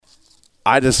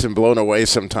I just am blown away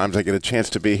sometimes. I get a chance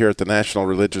to be here at the National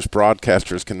Religious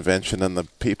Broadcasters Convention, and the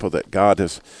people that God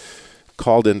has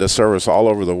called into service all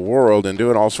over the world and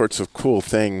doing all sorts of cool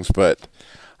things. But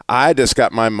I just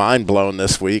got my mind blown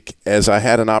this week as I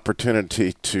had an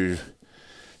opportunity to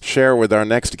share with our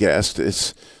next guest.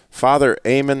 It's Father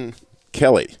Eamon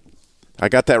Kelly. I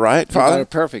got that right, Father?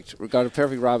 We got it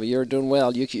perfect, Robbie. You're doing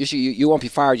well. You won't be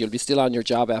fired. You'll be still on your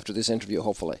job after this interview,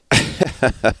 hopefully.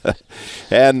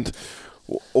 And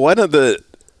one of the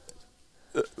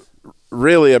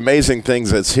really amazing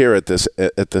things that's here at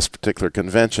this particular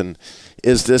convention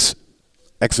is this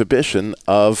exhibition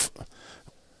of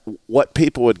what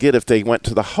people would get if they went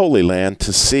to the Holy Land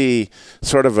to see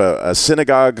sort of a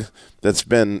synagogue that's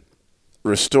been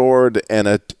restored and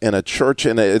a church,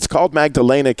 and it's called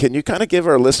Magdalena. Can you kind of give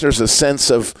our listeners a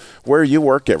sense of where you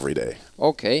work every day?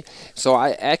 Okay,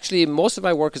 so most of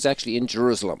my work is actually in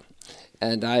Jerusalem,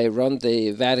 and I run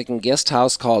the Vatican guest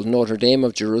house called Notre Dame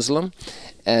of Jerusalem,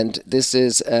 and this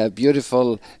is a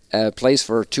beautiful place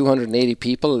for 280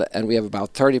 people, and we have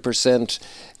about 30%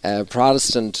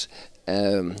 Protestant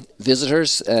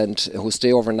visitors and who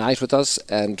stay overnight with us,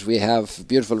 and we have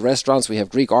beautiful restaurants. We have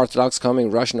Greek Orthodox coming,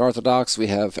 Russian Orthodox, we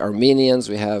have Armenians,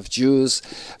 we have Jews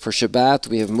for Shabbat,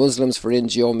 we have Muslims for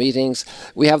NGO meetings.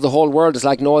 We have the whole world. It's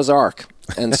like Noah's Ark.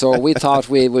 And so we thought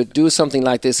we would do something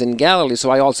like this in Galilee, so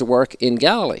I also work in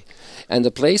Galilee, and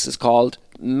the place is called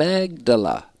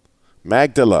Magdala.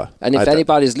 Magdala. And if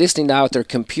anybody's listening now at their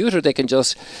computer, they can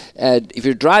just, if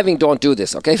you're driving, don't do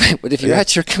this, okay? But if you're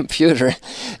at your computer,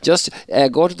 just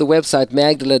go to the website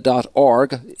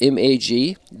magdala.org,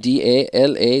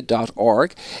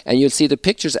 Magdala.org, and you'll see the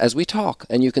pictures as we talk.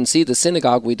 And you can see the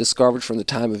synagogue we discovered from the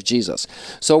time of Jesus.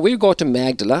 So we'll go to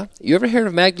Magdala. You ever heard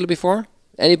of Magdala before?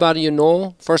 Anybody you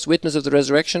know? First witness of the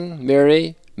resurrection?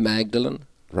 Mary Magdalene.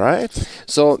 Right.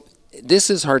 So this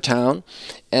is her town,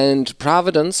 and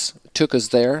Providence took us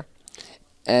there,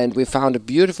 and we found a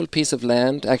beautiful piece of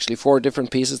land, actually 4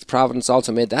 different pieces. Providence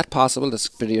also made that possible. That's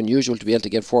pretty unusual to be able to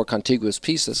get 4 contiguous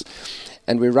pieces.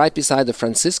 And we're right beside the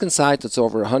Franciscan site that's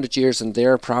over 100 years in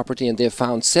their property, and they've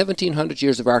found 1,700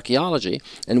 years of archaeology.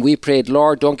 And we prayed,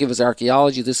 Lord, don't give us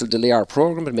archaeology. This will delay our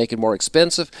program and make it more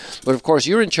expensive. But of course,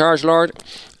 you're in charge, Lord.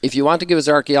 If you want to give us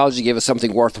archaeology, give us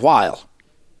something worthwhile.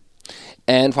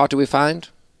 And what do we find?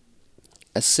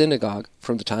 A synagogue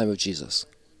from the time of Jesus.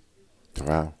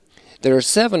 Wow. There are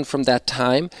 7 from that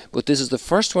time, but this is the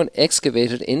first one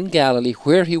excavated in Galilee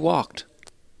where he walked.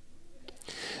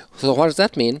 So what does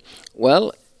that mean?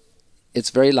 Well, it's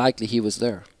very likely he was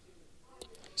there.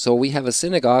 So we have a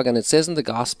synagogue, and it says in the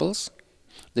Gospels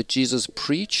that Jesus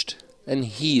preached and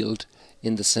healed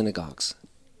in the synagogues.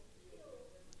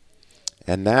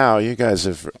 And now you guys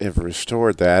have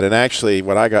restored that. And actually,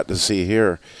 what I got to see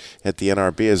here at the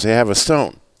NRB is they have a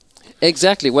stone.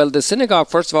 Exactly. Well, the synagogue,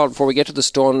 first of all, before we get to the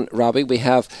stone, Robbie, we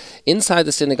have inside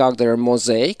the synagogue there are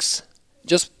mosaics,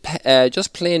 just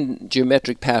plain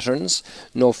geometric patterns,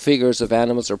 no figures of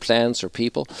animals or plants or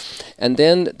people. And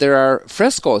then there are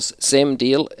frescoes, same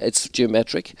deal, it's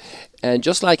geometric. And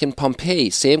just like in Pompeii,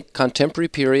 same contemporary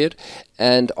period,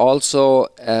 and also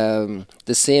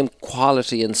the same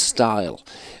quality and style.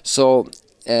 So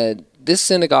this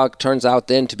synagogue turns out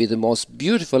then to be the most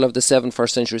beautiful of the 7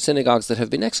 first century synagogues that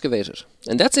have been excavated.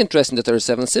 And that's interesting that there are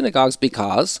 7 synagogues,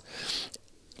 because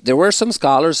there were some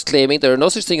scholars claiming there are no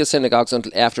such thing as synagogues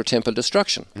until after temple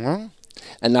destruction. Mm-hmm.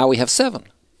 And now we have 7.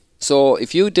 So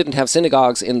if you didn't have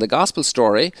synagogues in the gospel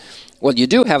story, well, you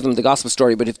do have them in the gospel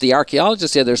story, but if the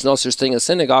archaeologists say there's no such thing as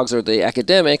synagogues, or the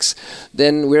academics,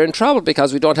 then we're in trouble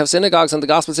because we don't have synagogues and the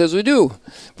gospel says we do.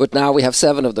 But now we have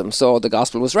 7 of them, so the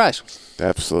gospel was right.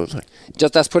 Absolutely.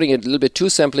 Just that's putting it a little bit too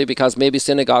simply, because maybe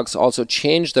synagogues also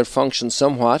changed their function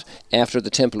somewhat after the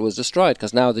temple was destroyed,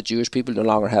 because now the Jewish people no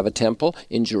longer have a temple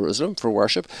in Jerusalem for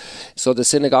worship. So the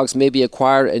synagogues maybe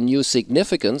acquire a new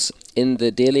significance in the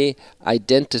daily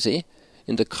identity,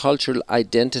 in the cultural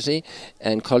identity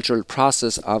and cultural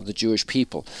process of the Jewish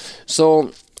people.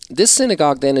 So this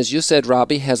synagogue then, as you said,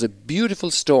 Robbie, has a beautiful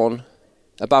stone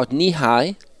about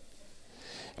knee-high,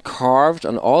 carved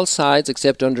on all sides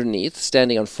except underneath,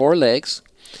 standing on 4 legs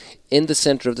in the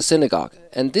center of the synagogue.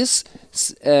 And this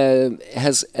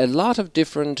has a lot of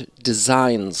different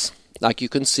designs. Like you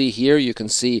can see here, you can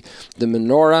see the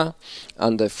menorah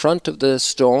on the front of the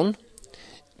stone,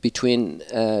 between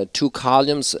 2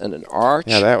 columns and an arch.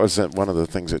 Yeah, that was one of the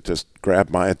things that just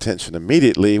grabbed my attention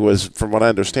immediately, was, from what I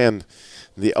understand,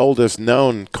 the oldest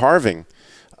known carving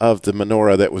of the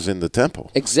menorah that was in the temple.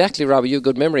 Exactly, Robbie. You have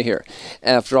good memory here,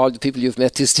 after all the people you've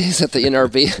met these days at the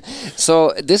NRB.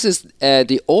 So this is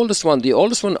the oldest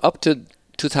one up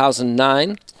to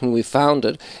 2009, when we found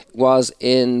it, was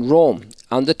in Rome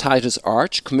on the Titus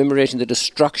Arch, commemorating the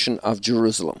destruction of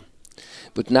Jerusalem.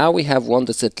 But now we have one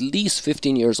that's at least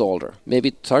 15 years older, maybe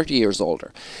 30 years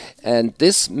older. And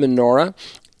this menorah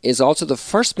is also the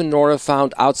first menorah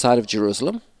found outside of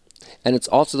Jerusalem, and it's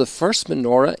also the first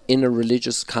menorah in a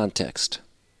religious context.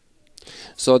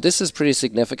 So this is pretty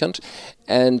significant,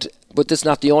 but this is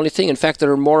not the only thing. In fact,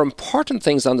 there are more important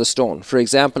things on the stone. For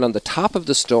example, on the top of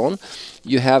the stone,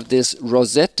 you have this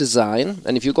rosette design.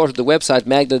 And if you go to the website,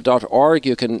 magdala.org,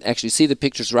 you can actually see the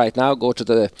pictures right now. Go to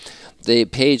the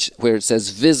page where it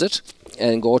says visit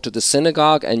and go to the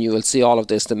synagogue, and you will see all of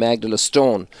this, the Magdala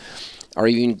stone. Or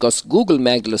even just Google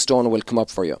Magdala stone, it will come up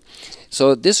for you.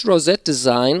 So this rosette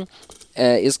design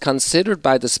is considered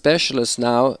by the specialists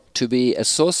now to be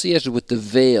associated with the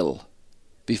veil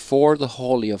before the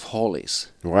Holy of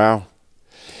Holies. Wow.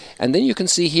 And then you can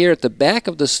see here at the back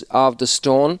of the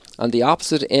stone, on the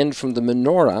opposite end from the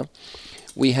menorah,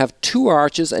 we have two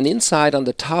arches, and inside on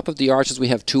the top of the arches we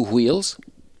have two wheels,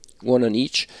 one on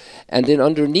each. And then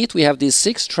underneath we have these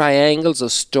 6 triangles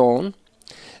of stone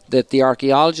that the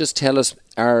archaeologists tell us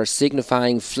are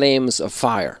signifying flames of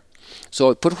fire.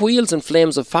 So put wheels and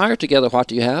flames of fire together, what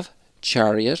do you have?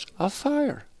 Chariot of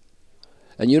fire.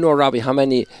 And you know, Robbie, how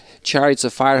many chariots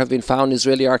of fire have been found in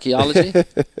Israeli archaeology?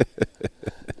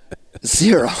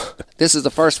 0. This is the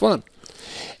first one.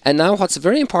 And now what's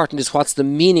very important is what's the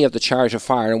meaning of the chariot of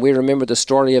fire. And we remember the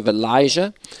story of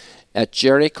Elijah at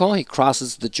Jericho. He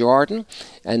crosses the Jordan,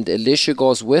 and Elisha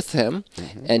goes with him,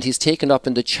 and he's taken up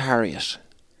in the chariot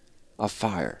of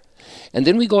fire. And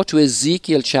then we go to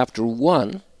Ezekiel chapter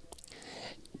 1,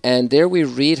 and there we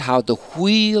read how the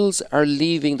wheels are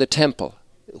leaving the temple.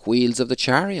 Wheels of the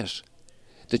chariot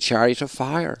of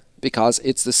fire, because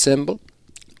it's the symbol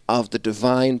of the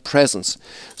divine presence.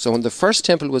 So when the first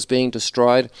temple was being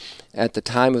destroyed at the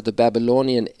time of the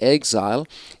Babylonian exile,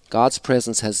 God's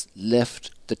presence has left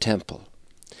the temple.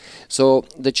 So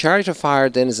the chariot of fire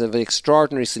then is of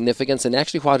extraordinary significance, and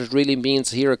actually what it really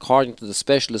means here, according to the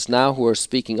specialists now who are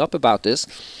speaking up about this,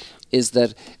 is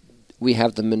that we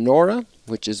have the menorah,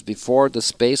 which is before the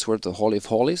space where the Holy of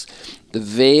Holies, the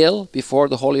veil before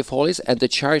the Holy of Holies, and the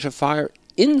chariot of fire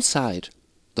inside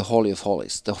the Holy of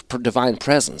Holies, the divine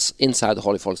presence inside the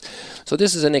Holy of Holies. So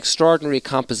this is an extraordinary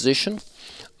composition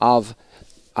of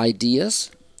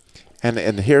ideas. And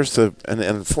here's and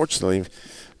unfortunately,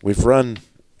 we've run.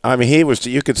 I mean,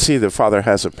 you could see the Father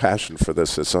has a passion for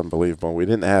this. It's unbelievable. We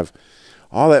didn't have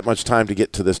all that much time to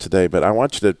get to this today, but I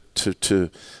want you to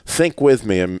think with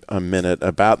me a minute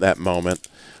about that moment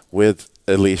with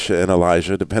Elisha and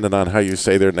Elijah, depending on how you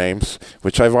say their names,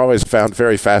 which I've always found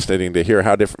very fascinating to hear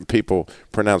how different people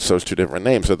pronounce those two different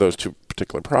names of those two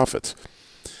particular prophets.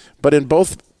 But in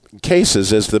both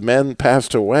cases, as the men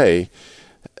passed away,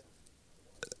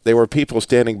 there were people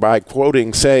standing by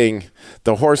quoting, saying,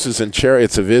 "The horses and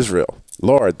chariots of Israel.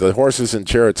 Lord, the horses and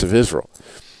chariots of Israel."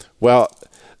 Well,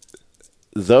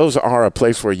 those are a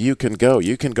place where you can go.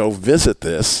 You can go visit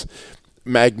this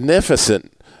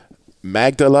magnificent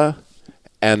Magdala,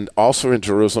 and also in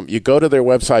Jerusalem. You go to their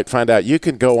website, find out. You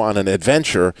can go on an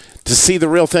adventure to see the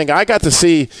real thing. I got to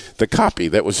see the copy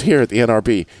that was here at the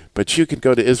NRB, but you can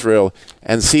go to Israel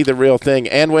and see the real thing.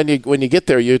 And when you get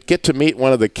there, you get to meet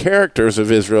one of the characters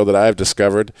of Israel that I've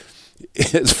discovered.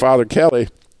 It's Father Kelly.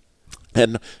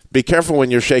 And be careful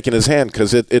when you're shaking his hand,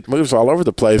 because it moves all over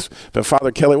the place. But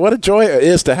Father Kelly, what a joy it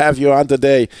is to have you on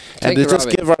today, and to just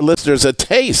give our listeners a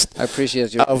taste I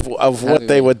appreciate you of what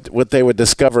they would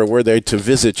discover were they to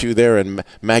visit you there in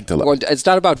Magdala. Well, it's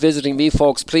not about visiting me,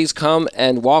 folks. Please come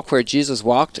and walk where Jesus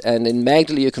walked, and in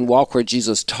Magdala you can walk where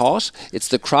Jesus taught. It's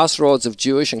the crossroads of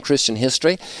Jewish and Christian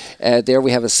history. There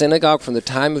we have a synagogue from the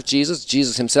time of Jesus.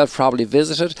 Jesus himself probably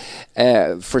visited.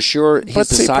 For sure, his disciples. But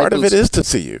see, part of it is to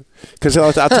see you. Because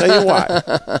I'll tell you why.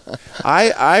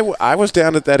 I was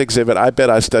down at that exhibit. I bet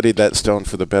I studied that stone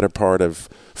for the better part of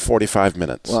 45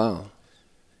 minutes. Wow.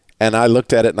 And I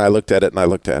looked at it, and I looked at it, and I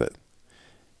looked at it.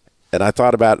 And I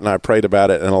thought about it, and I prayed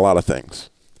about it, and a lot of things.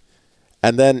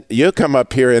 And then you come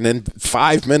up here and in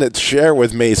 5 minutes share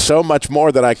with me so much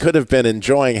more that I could have been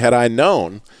enjoying had I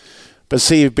known. But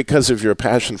see, because of your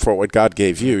passion for what God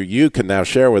gave you, you can now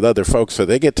share with other folks, so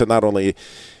they get to not only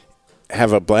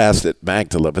have a blast at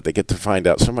Magdala, but they get to find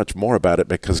out so much more about it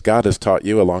because God has taught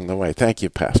you along the way. Thank you,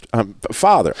 Pastor.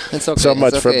 Father, so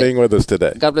much for being with us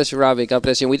today. God bless you, Robbie. God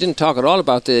bless you. We didn't talk at all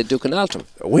about the Duke and Altum.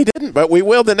 We didn't, but we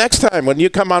will the next time when you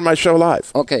come on my show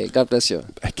live. Okay, God bless you.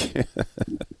 Thank you.